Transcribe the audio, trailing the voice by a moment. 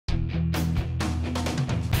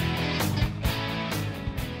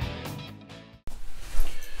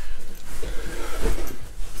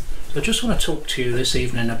I just want to talk to you this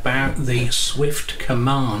evening about the Swift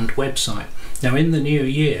Command website. Now in the new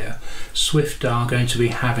year, Swift are going to be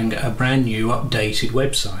having a brand new updated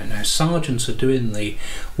website. Now Sargent are doing the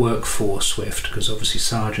work for Swift, because obviously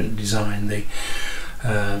Sargent designed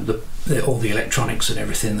all the electronics and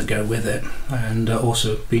everything that go with it, and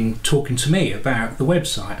also been talking to me about the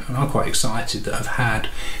website, and I'm quite excited that I've had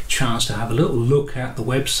a chance to have a little look at the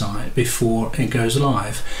website before it goes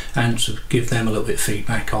live and to give them a little bit of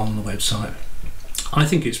feedback on the website. I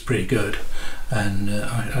think it's pretty good, and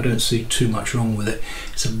I don't see too much wrong with it.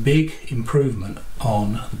 It's a big improvement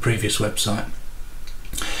on the previous website,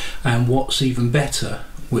 and what's even better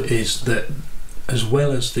is that as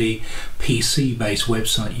well as the PC based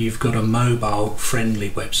website, you've got a mobile friendly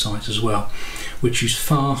website as well, which is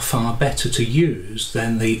far better to use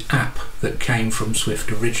than the app that came from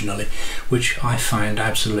Swift originally, which I found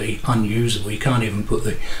absolutely unusable. You can't even put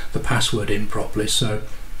the password in properly. So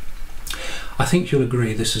I think you'll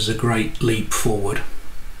agree this is a great leap forward.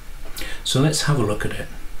 So let's have a look at it.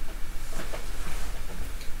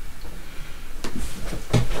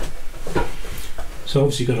 So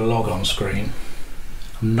obviously you've got a log on screen.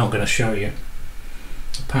 I'm not going to show you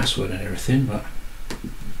the password and everything, but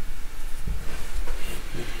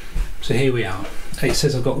so here we are. It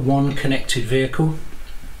says I've got one connected vehicle.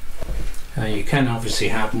 You can obviously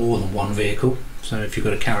have more than one vehicle, so if you've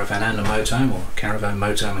got a caravan and a motorhome, or a caravan,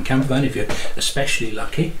 motorhome and campervan, if you're especially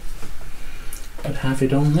lucky, I'd have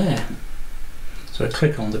it on there. So I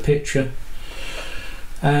click on the picture,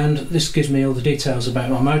 and this gives me all the details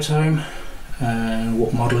about my motorhome,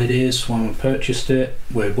 what model it is, when we purchased it,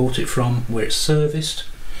 where we bought it from, where it's serviced,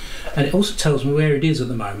 and it also tells me where it is at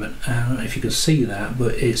the moment. I don't know if you can see that,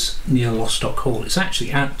 but it's near Lostock Hall. It's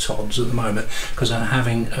actually at Todd's at the moment because I'm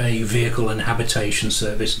having a vehicle and habitation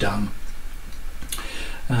service done.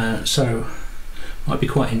 So might be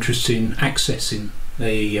quite interesting accessing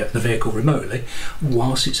the vehicle remotely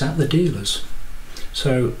whilst it's at the dealers.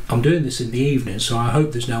 So I'm doing this in the evening, so I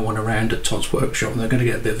hope there's no one around at Todd's workshop, and they're going to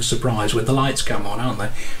get a bit of a surprise when the lights come on, aren't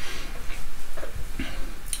they?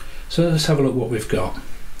 So let's have a look what we've got.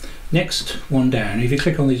 Next one down, if you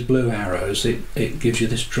click on these blue arrows, it gives you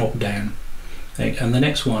this drop down thing, and the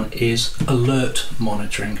next one is alert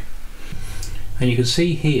monitoring. And you can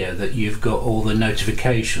see here that you've got all the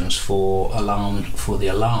notifications for the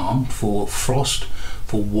alarm, for frost,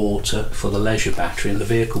 for water, for the leisure battery and the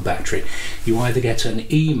vehicle battery. You either get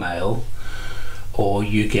an email or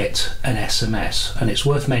you get an SMS, and it's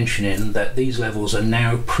worth mentioning that these levels are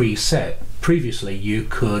now preset. Previously you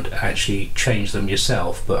could actually change them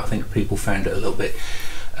yourself, but I think people found it a little bit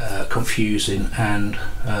confusing and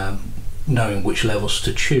knowing which levels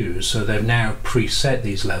to choose, so they've now preset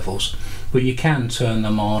these levels, but you can turn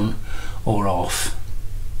them on or off,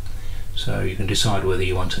 so you can decide whether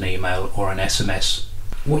you want an email or an SMS.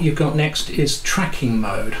 What you've got next is tracking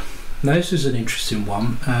mode. Now this is an interesting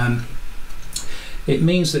one. It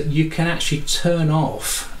means that you can actually turn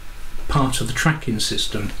off part of the tracking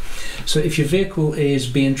system. So if your vehicle is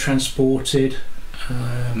being transported,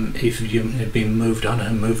 if you've been moved on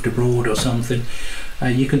and moved abroad or something,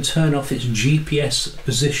 you can turn off its GPS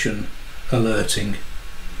position alerting,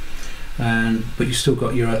 but you've still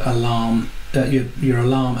got your alarm. Your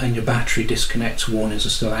alarm and your battery disconnect warnings are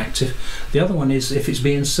still active. The other one is if it's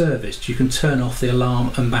being serviced, you can turn off the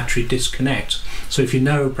alarm and battery disconnect. So if you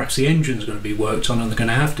know perhaps the engine's going to be worked on and they're going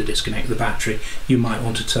to have to disconnect the battery, you might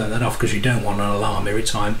want to turn that off, because you don't want an alarm every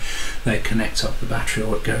time they connect up the battery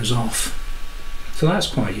or it goes off. So that's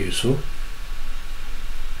quite useful.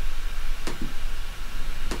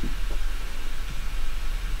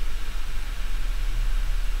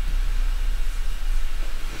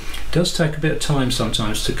 It does take a bit of time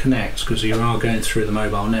sometimes to connect because you are going through the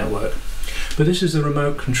mobile network. But this is the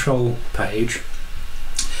remote control page,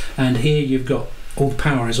 and here you've got all the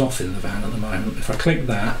power is off in the van at the moment. If I click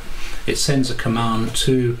that, it sends a command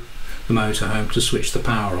to the motorhome to switch the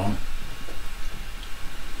power on.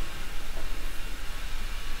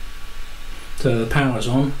 So the power's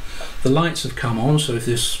on, the lights have come on, so if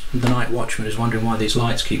the night watchman is wondering why these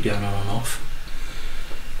lights keep going on and off,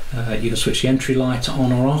 you can switch the entry light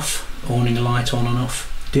on or off, awning light on and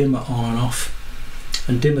off, dimmer on and off,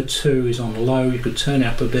 and dimmer 2 is on low. You could turn it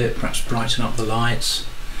up a bit, perhaps brighten up the lights.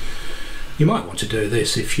 You might want to do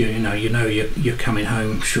this if you know you're coming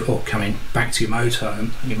home or coming back to your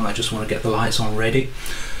motorhome. You might just want to get the lights on ready.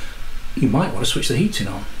 You might want to switch the heating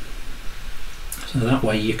on, so that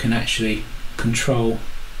way you can actually control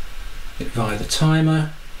it via the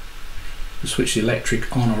timer. You switch the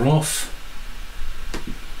electric on or off,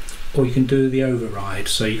 or you can do the override,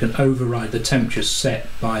 so you can override the temperature set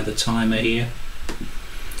by the timer here,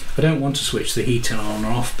 I don't want to switch the heating on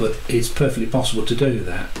or off, but it's perfectly possible to do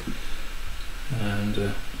that.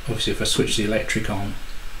 And obviously if I switch the electric on,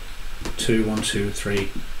 1, 2, 3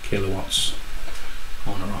 kilowatts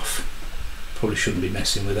on or off. Probably shouldn't be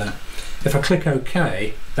messing with that. If I click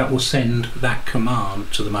OK, that will send that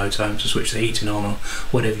command to the motorhome to switch the heating on or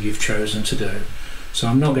whatever you've chosen to do. So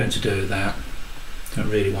I'm not going to do that. Don't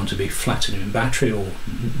really want to be flattening battery or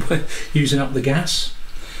using up the gas.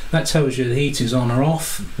 That tells you the heating's on or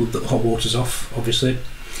off, the hot water's off obviously,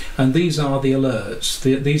 and these are the alerts.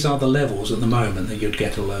 These are the levels at the moment that you'd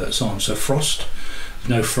get alerts on. So frost,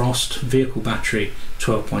 no frost, vehicle battery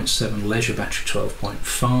 12.7, leisure battery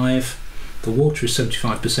 12.5. The water is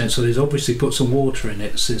 75%, so there's obviously put some water in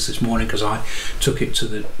it since this morning because I took it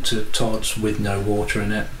to Todd's with no water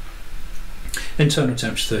in it. Internal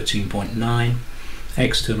temperature 13.9,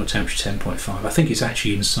 external temperature 10.5. I think it's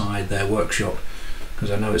actually inside their workshop because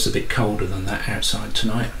I know it's a bit colder than that outside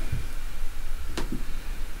tonight.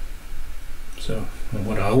 So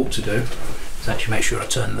what I ought to do is actually make sure I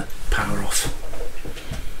turn the power off.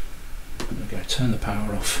 There we go, turn the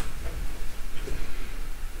power off.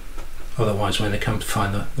 Otherwise when they come to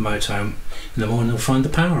find the motorhome in the morning, they'll find the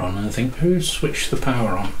power on and I think, who switched the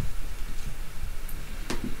power on?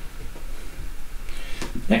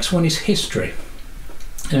 Next one is history.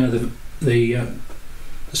 The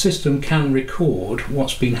system can record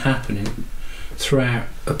what's been happening throughout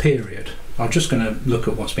a period. I'm just going to look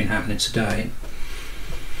at what's been happening today.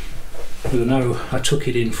 I know I took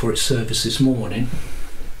it in for its service this morning,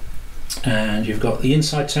 and you've got the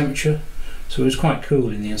inside temperature. So it was quite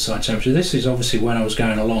cool in the inside temperature. This is obviously when I was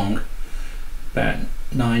going along, about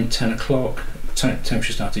 9, 10 o'clock,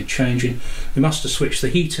 temperature started changing. We must have switched the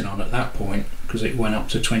heating on at that point because it went up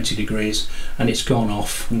to 20 degrees and it's gone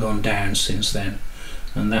off and gone down since then.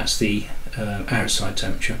 And that's the outside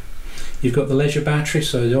temperature. You've got the leisure battery,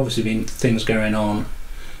 so there's obviously been things going on,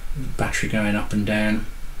 battery going up and down,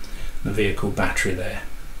 the vehicle battery there.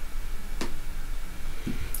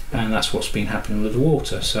 And that's what's been happening with the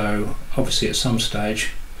water. So obviously at some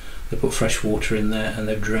stage they put fresh water in there and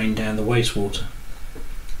they've drained down the wastewater,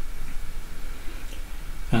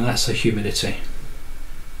 and that's the humidity.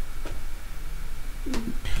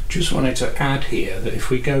 Just wanted to add here that if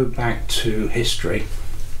we go back to history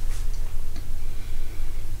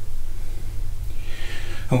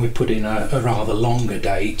and we put in a rather longer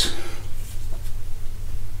date,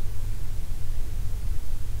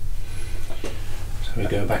 we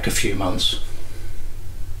go back a few months.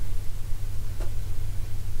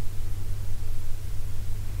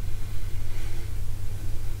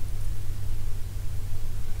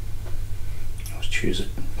 Let's choose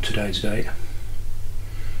today's date.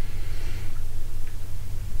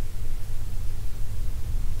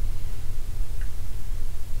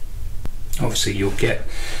 Obviously you'll get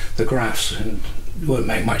the graphs and it won't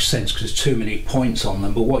make much sense because there's too many points on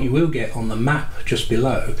them, but what you will get on the map just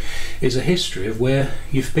below is a history of where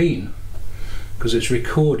you've been, because it's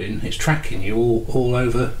recording, it's tracking you all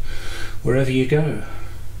over wherever you go.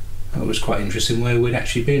 That was quite interesting, where we'd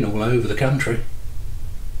actually been all over the country.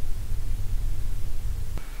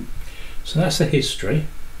 So that's the history.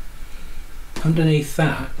 Underneath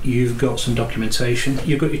that you've got some documentation.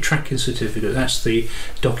 You've got your tracking certificate. That's the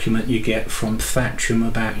document you get from Thatcham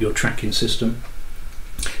about your tracking system.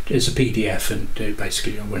 It's a PDF, and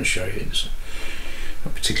basically I won't show you, it's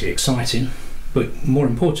not particularly exciting, but more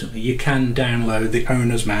importantly you can download the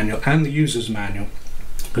owner's manual and the user's manual,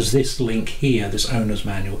 because this link here, this owner's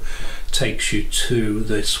manual, takes you to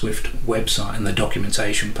the Swift website and the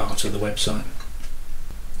documentation part of the website.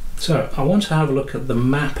 So I want to have a look at the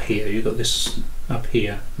map here. You've got this up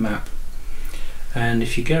here, map, and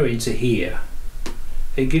if you go into here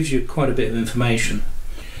it gives you quite a bit of information.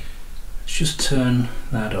 Let's just turn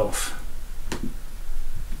that off.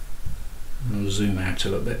 I'll zoom out a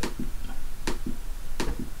little bit.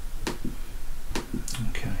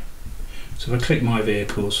 Okay, so if I click my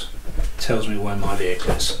vehicles, it tells me where my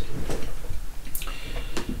vehicle is.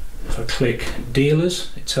 If I click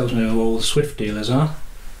dealers, it tells me where all the Swift dealers are.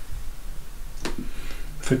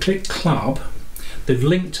 If I click club, they've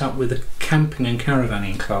linked up with the camping and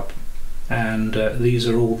caravanning club, and these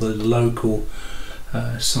are all the local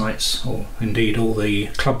sites, or indeed all the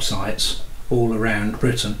club sites all around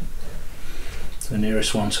Britain. The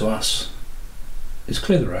nearest one to us is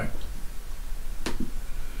Clitheroe.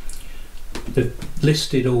 They've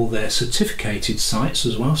listed all their certificated sites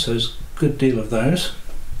as well, so there's a good deal of those.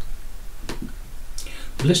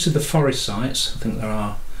 They've listed the forest sites. I think there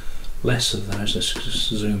are less of those. Let's just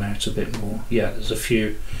zoom out a bit more. Yeah, there's a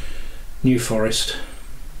few. New Forest,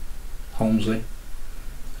 Holmesley,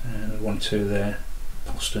 and 1 or 2 there.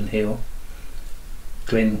 Poston Hill,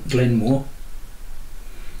 Glenmore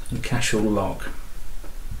and Cashel Lock.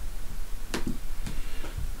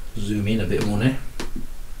 Zoom in a bit more now.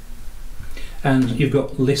 And you've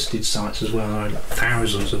got listed sites as well. There are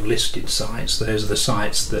thousands of listed sites. Those are the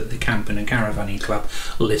sites that the Camping and Caravanning Club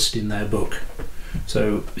list in their book.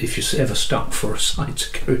 So if you're ever stuck for a site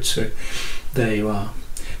to go to, there you are.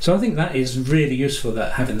 So I think that is really useful,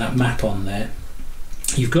 that having that map on there.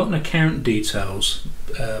 You've got an account details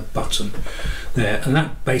button there, and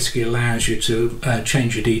that basically allows you to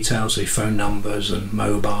change your details, your phone numbers and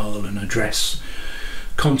mobile and address,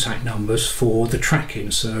 contact numbers for the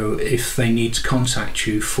tracking. So if they need to contact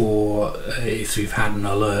you for if you've had an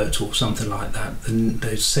alert or something like that, then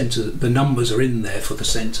the numbers are in there for the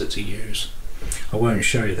centre to use. I won't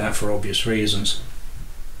show you that for obvious reasons.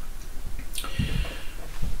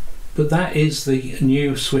 But that is the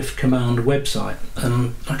new Swift Command website,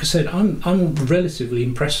 and like I said, I'm relatively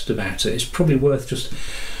impressed about it. It's probably worth just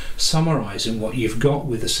summarising what you've got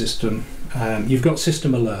with the system. You've got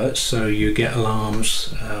system alerts, so you get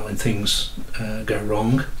alarms when things go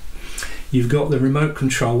wrong. You've got the remote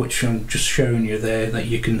control, which I'm just showing you there, that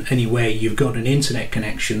you can, anywhere you've got an internet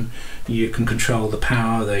connection, you can control the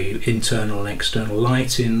power, the internal and external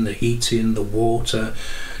lighting, the heating, the water.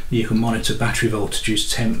 You can monitor battery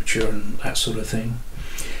voltages, temperature and that sort of thing.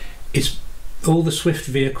 It's all the Swift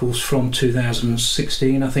vehicles from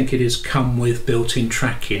 2016, I think it is, come with built-in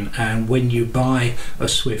tracking, and when you buy a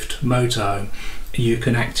Swift motorhome you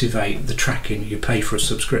can activate the tracking. You pay for a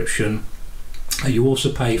subscription. You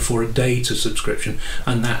also pay for a data subscription,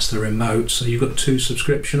 and that's the remote. So you've got two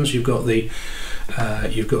subscriptions. You've got the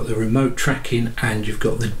remote tracking and you've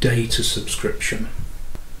got the data subscription.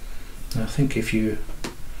 I think if you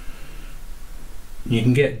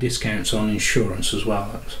can get discounts on insurance as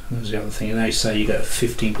well. That's the other thing. And they say you get a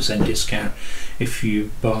 15% discount if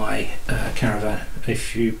you buy Caravan,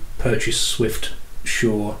 if you purchase Swift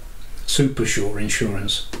Super Sure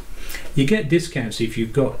insurance. You get discounts if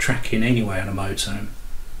you've got tracking anyway on a motorhome.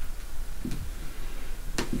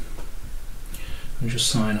 And just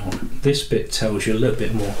sign on. This bit tells you a little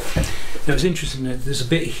bit more. Now it's interesting that there's a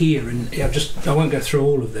bit here, and I won't go through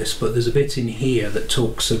all of this, but there's a bit in here that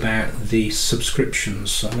talks about the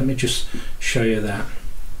subscriptions. So let me just show you that.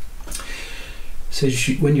 It says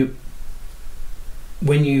when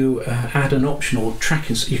you add an optional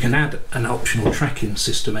tracking, you can add an optional tracking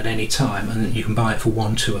system at any time, and you can buy it for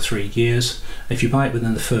 1, 2 or 3 years. If you buy it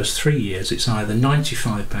within the first 3 years, it's either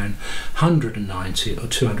 £95, £190 or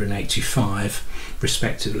 £285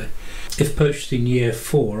 respectively. If purchased in year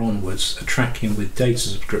 4 onwards, a tracking with data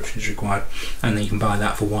subscription is required, and then you can buy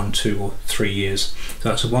that for 1, 2 or 3 years. So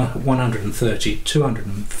that's £130,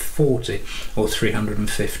 £240 or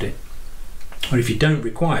 £350. Or if you don't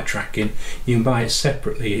require tracking, you can buy it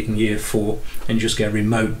separately in year 4 and just get a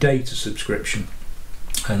remote data subscription,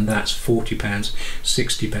 and that's £40,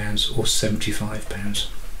 £60 or £75.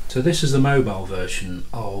 So this is the mobile version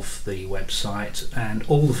of the website, and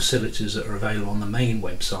all the facilities that are available on the main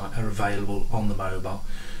website are available on the mobile.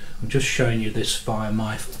 I'm just showing you this via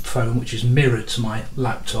my phone, which is mirrored to my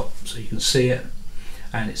laptop, so you can see it,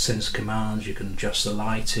 and it sends commands. You can adjust the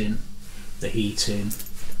lighting, the heating,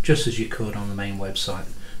 just as you could on the main website.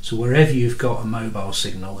 So wherever you've got a mobile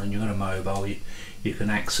signal and you've got a mobile, you can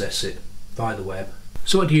access it via the web.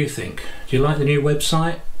 So what do you think? Do you like the new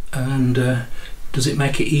website? And does it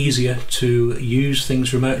make it easier to use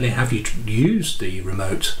things remotely? Have you used the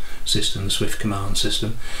remote system, the Swift Command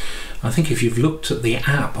system? I think if you've looked at the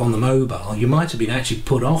app on the mobile, you might have been actually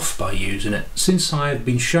put off by using it. Since I've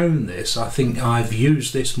been shown this, I think I've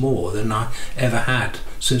used this more than I ever had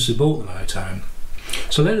since I bought the motorhome.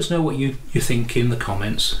 So let us know what you think in the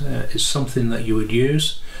comments. Is something that you would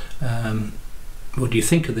use? What do you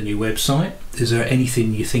think of the new website? Is there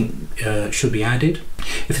anything you think should be added?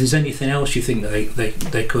 If there's anything else you think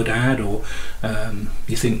that they could add, or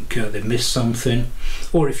you think they've missed something,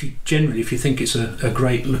 or if you think it's a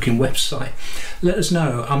great looking website, let us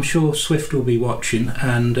know. I'm sure Swift will be watching,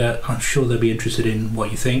 and I'm sure they'll be interested in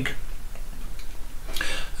what you think.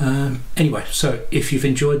 Anyway, so if you've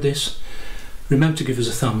enjoyed this, remember to give us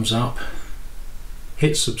a thumbs up,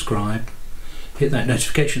 hit subscribe, hit that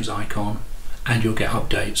notifications icon, and you'll get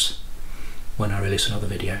updates when I release another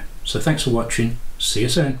video. So thanks for watching, see you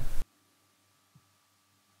soon.